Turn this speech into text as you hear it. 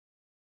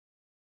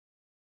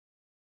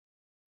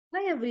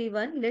Hi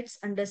everyone, let's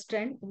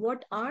understand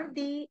what are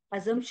the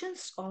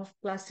assumptions of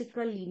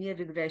classical linear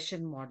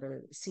regression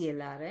model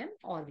CLRM,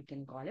 or we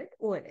can call it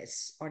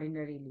OLS,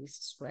 ordinary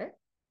least square.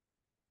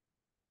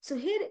 So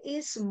here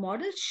is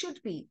model should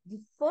be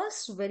the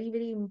first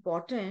very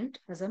important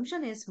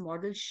assumption is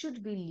model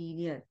should be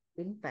linear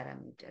in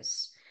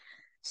parameters.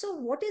 So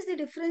what is the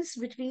difference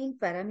between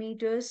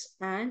parameters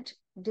and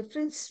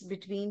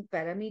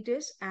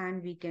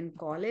we can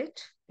call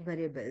it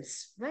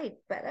variables, right?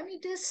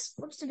 Parameters,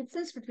 what's the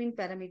difference between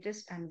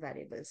parameters and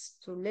variables?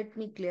 So let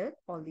me clear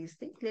all these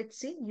things. Let's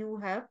say you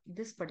have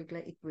this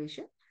particular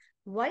equation,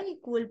 y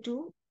equal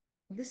to,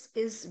 this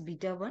is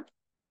beta 1,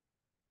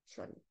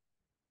 sorry,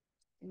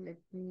 let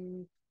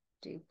me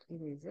take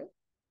eraser,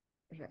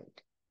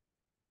 right.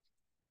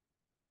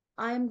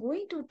 I am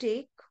going to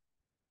take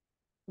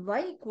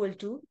y equal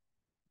to,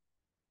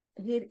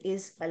 here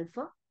is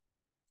alpha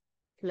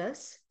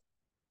plus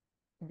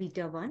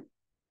beta 1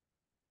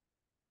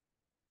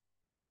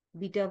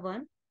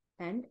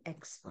 and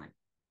x1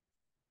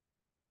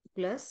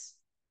 plus,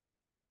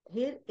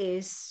 here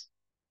is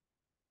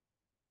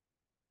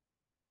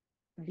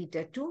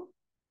beta 2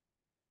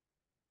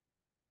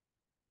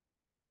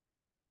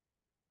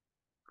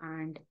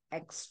 and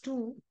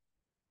x2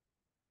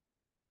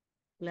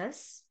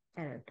 plus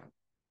error term.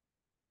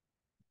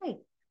 Right.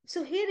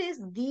 So here is,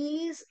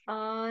 these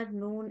are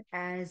known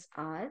as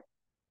our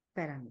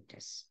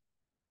parameters.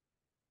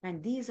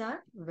 And these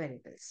are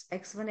variables.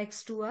 X1,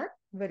 X2 are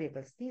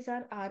variables. These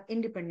are our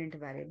independent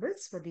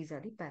variables, but these are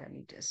the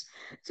parameters.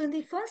 So in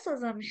the first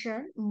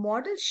assumption,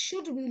 model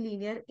should be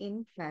linear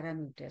in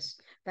parameters.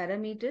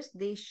 Parameters,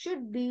 they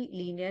should be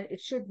linear. It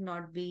should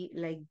not be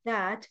like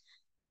that.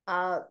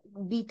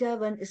 Beta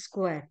 1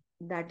 square,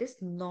 that is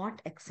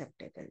not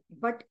acceptable.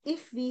 But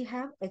if we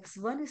have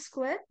x1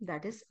 square,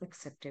 that is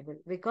acceptable,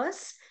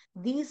 because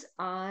these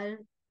are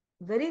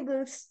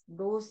variables,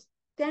 those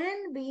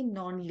can be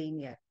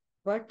non-linear,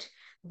 but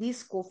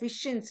these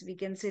coefficients, we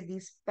can say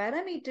these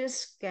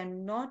parameters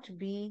cannot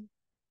be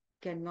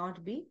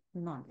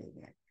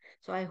non-linear.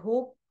 So I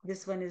hope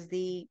this one is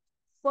the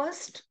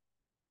first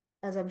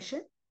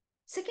assumption.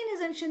 Second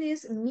assumption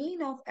is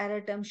mean of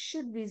error term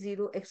should be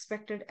 0,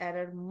 expected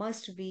error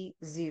must be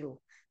 0.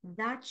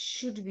 That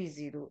should be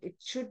 0. It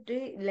should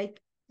be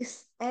like,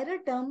 this error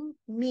term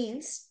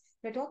means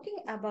we're talking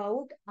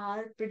about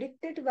our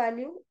predicted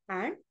value,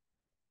 and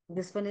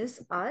this one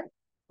is our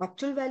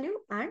actual value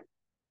and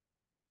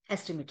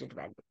estimated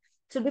value.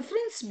 So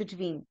difference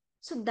between,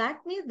 so that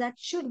means that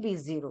should be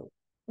 0.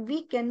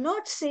 We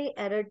cannot say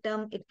error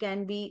term, it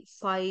can be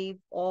 5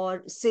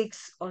 or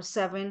 6 or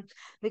 7,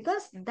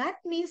 because that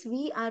means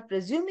we are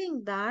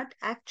presuming that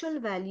actual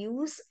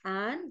values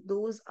and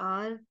those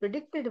are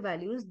predicted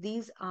values,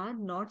 these are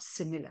not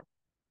similar.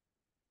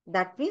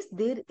 That means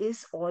there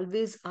is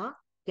always a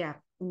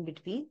gap in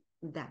between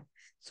that.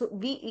 So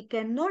we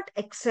cannot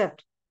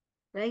accept,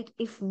 right,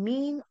 if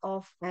mean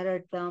of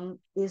error term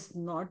is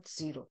not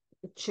 0.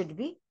 It should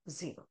be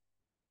 0.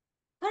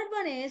 Third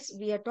one is,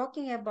 we are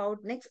talking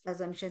about, next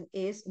assumption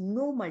is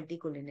no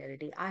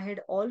multicollinearity. I had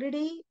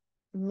already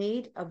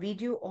made a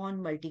video on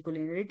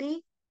multicollinearity,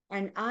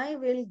 and I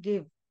will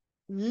give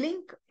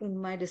link in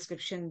my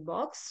description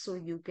box, so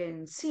you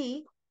can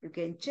see, you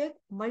can check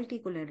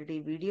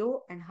multicollinearity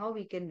video and how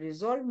we can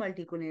resolve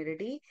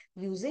multicollinearity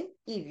using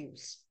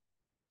eviews.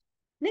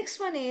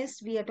 Next one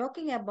is, we are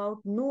talking about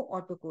no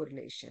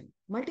autocorrelation.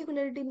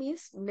 Multicollinearity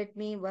means, let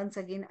me once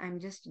again, I'm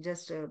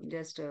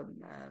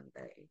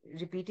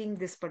repeating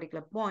this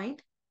particular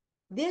point.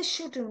 There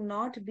should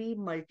not be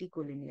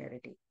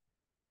multicollinearity,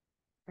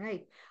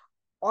 right?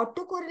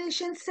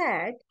 Autocorrelation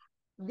said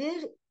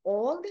there,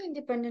 all the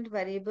independent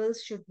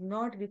variables should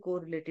not be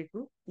correlated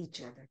to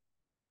each other.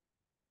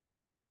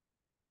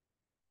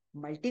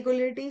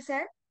 Multicollinearity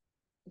said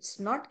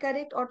it's not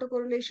correct.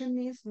 Autocorrelation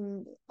means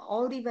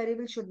all the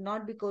variables should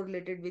not be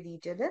correlated with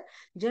each other.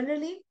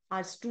 Generally,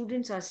 our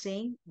students are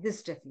saying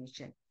this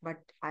definition, but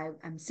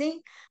I'm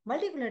saying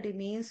multicollinearity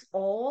means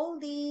all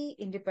the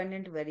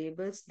independent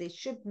variables, they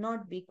should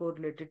not be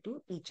correlated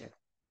to each other.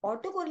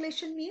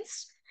 Autocorrelation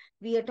means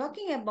we are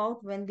talking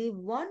about when the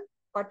one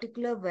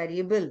particular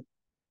variable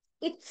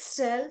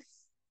itself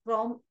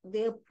from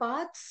their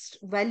past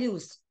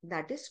values,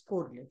 that is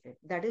correlated.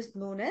 That is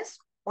known as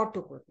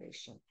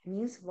autocorrelation.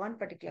 Means one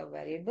particular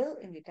variable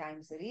in the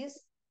time series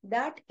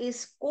that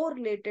is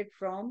correlated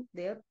from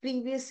their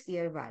previous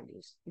year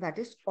values. That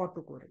is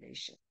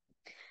autocorrelation.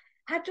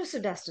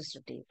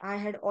 Heteroscedasticity. I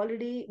had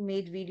already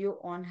made video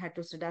on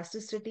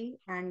heteroscedasticity,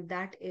 and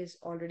that is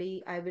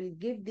already, I will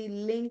give the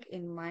link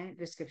in my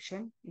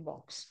description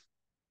box.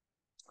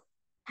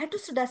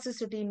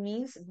 Heteroscedasticity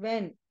means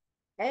when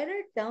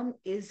error term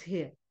is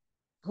here,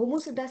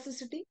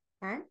 homoscedasticity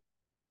and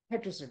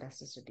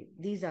heteroscedasticity.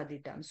 These are the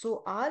terms.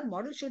 So our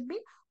model should be,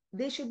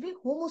 they should be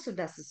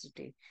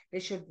homoscedasticity. They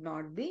should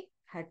not be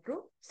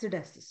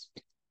heteroscedasticity.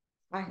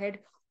 I had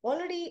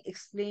already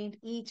explained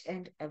each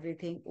and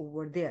everything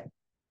over there.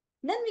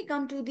 Then we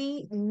come to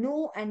the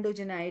no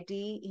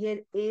endogeneity. Here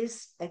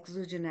is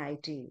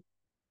exogeneity.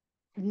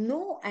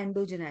 no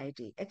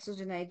endogeneity.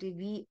 Exogeneity,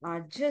 we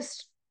are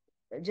just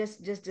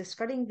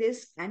studying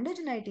this.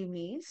 Endogeneity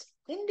means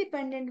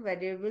independent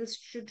variables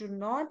should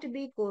not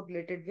be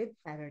correlated with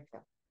error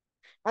term.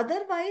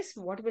 Otherwise,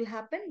 what will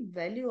happen?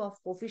 Value of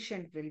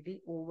coefficient will be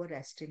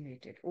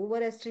overestimated.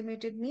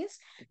 Overestimated means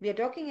we are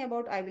talking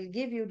about, I will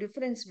give you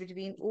difference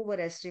between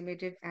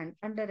overestimated and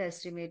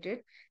underestimated.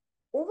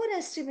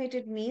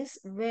 Overestimated means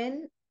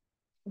when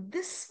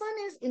this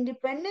one is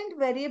independent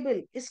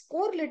variable is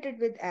correlated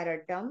with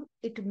error term,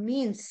 it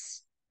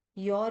means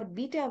your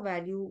beta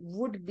value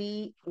would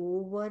be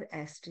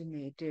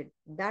overestimated.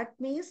 That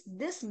means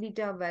this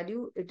beta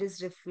value, it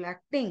is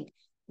reflecting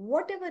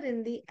whatever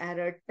in the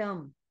error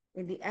term.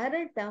 In the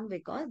error term,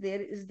 because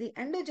there is the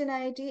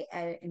endogeneity,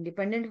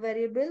 independent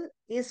variable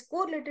is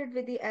correlated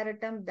with the error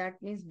term, that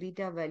means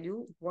beta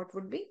value, what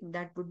would be?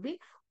 That would be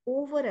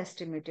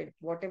overestimated.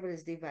 Whatever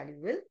is the value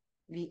will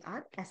we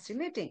are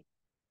estimating.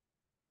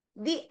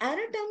 The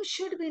error term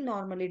should be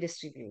normally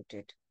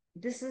distributed.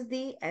 This is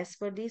the, as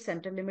per the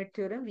center limit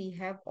theorem, we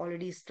have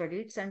already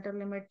studied center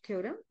limit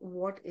theorem,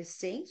 what is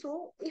saying.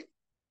 So if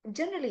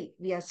generally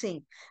we are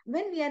saying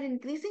when we are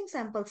increasing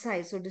sample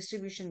size, so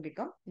distribution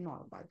become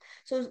normal.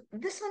 So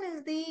this one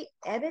is the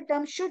error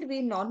term should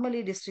be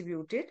normally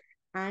distributed.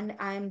 And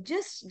I am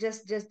just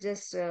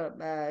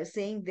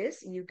saying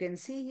this, you can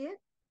see here,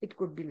 it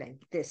could be like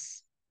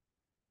this.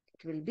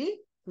 It will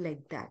be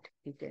like that,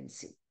 you can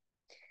see.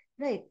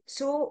 Right.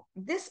 So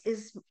this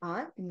is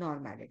our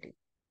normality.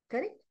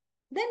 Correct?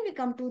 Then we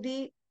come to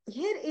the,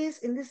 here is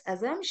in this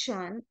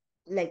assumption,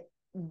 like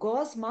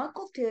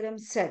Gauss-Markov theorem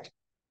said,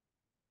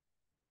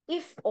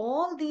 if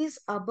all these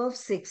above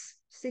six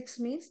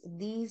means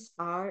these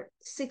are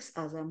six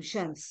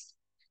assumptions.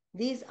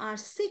 These are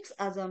six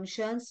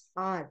assumptions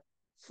are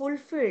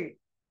fulfilled,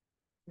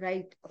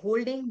 right,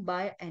 holding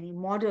by any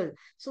model.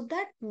 So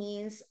that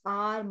means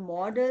our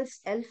models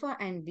alpha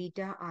and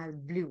beta are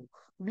blue.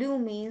 Blue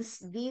means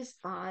these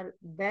are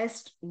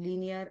best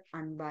linear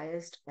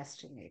unbiased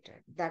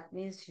estimator. That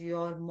means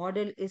your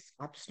model is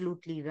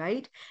absolutely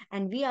right.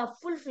 And we are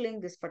fulfilling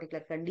this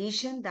particular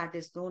condition that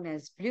is known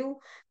as blue,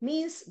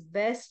 means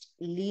best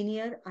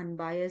linear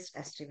unbiased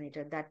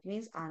estimator. That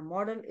means our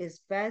model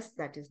is best,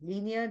 that is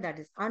linear, that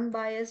is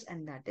unbiased,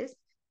 and that is,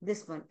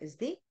 this one is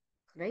the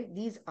right.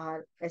 These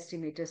are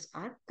estimators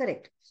are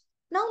correct.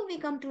 Now we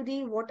come to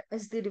the, what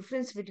is the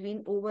difference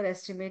between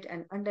overestimate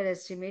and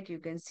underestimate. You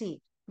can see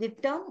the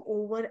term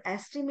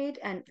overestimate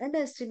and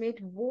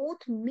underestimate both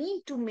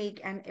mean to make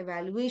an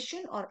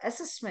evaluation or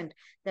assessment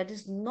that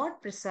is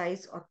not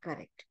precise or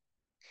correct.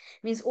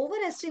 Means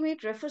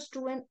overestimate refers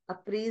to an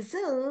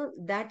appraisal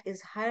that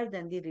is higher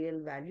than the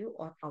real value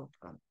or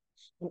outcome.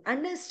 In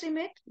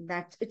underestimate,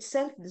 that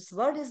itself, this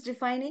word is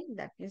defining,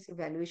 that means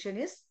evaluation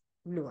is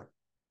lower.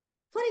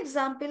 For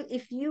example,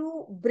 if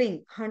you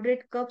bring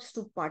 100 cups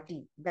to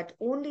party that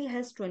only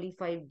has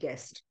 25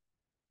 guests,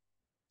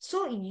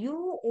 so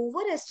you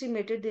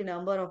overestimated the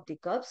number of the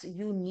cups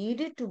you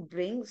needed to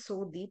bring.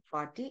 So the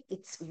party,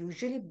 it's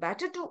usually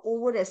better to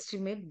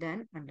overestimate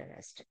than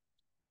underestimate.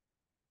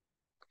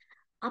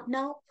 Up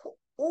now,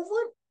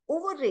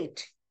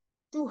 overrate,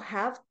 to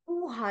have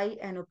too high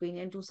an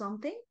opinion to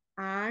something,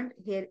 and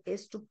here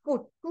is to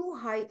put too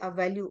high a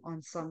value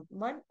on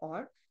someone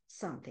or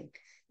something.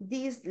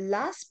 These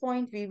last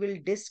point we will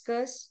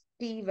discuss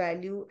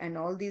p-value and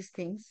all these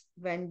things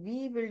when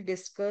we will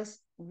discuss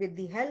with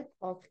the help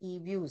of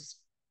eviews.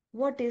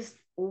 What is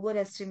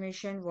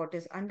overestimation? What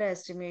is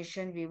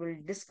underestimation? We will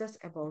discuss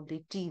about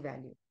the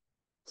t-value.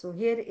 So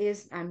here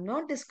is, I'm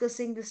not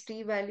discussing this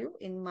t value.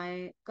 In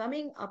my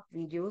coming up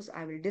videos,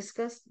 I will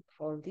discuss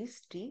all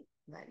these t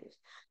values.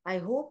 I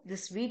hope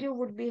this video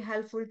would be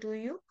helpful to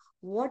you.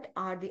 What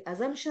are the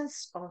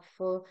assumptions of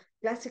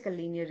classical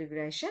linear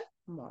regression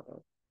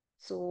model?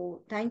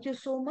 So thank you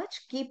so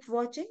much. Keep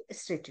watching.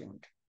 Stay tuned.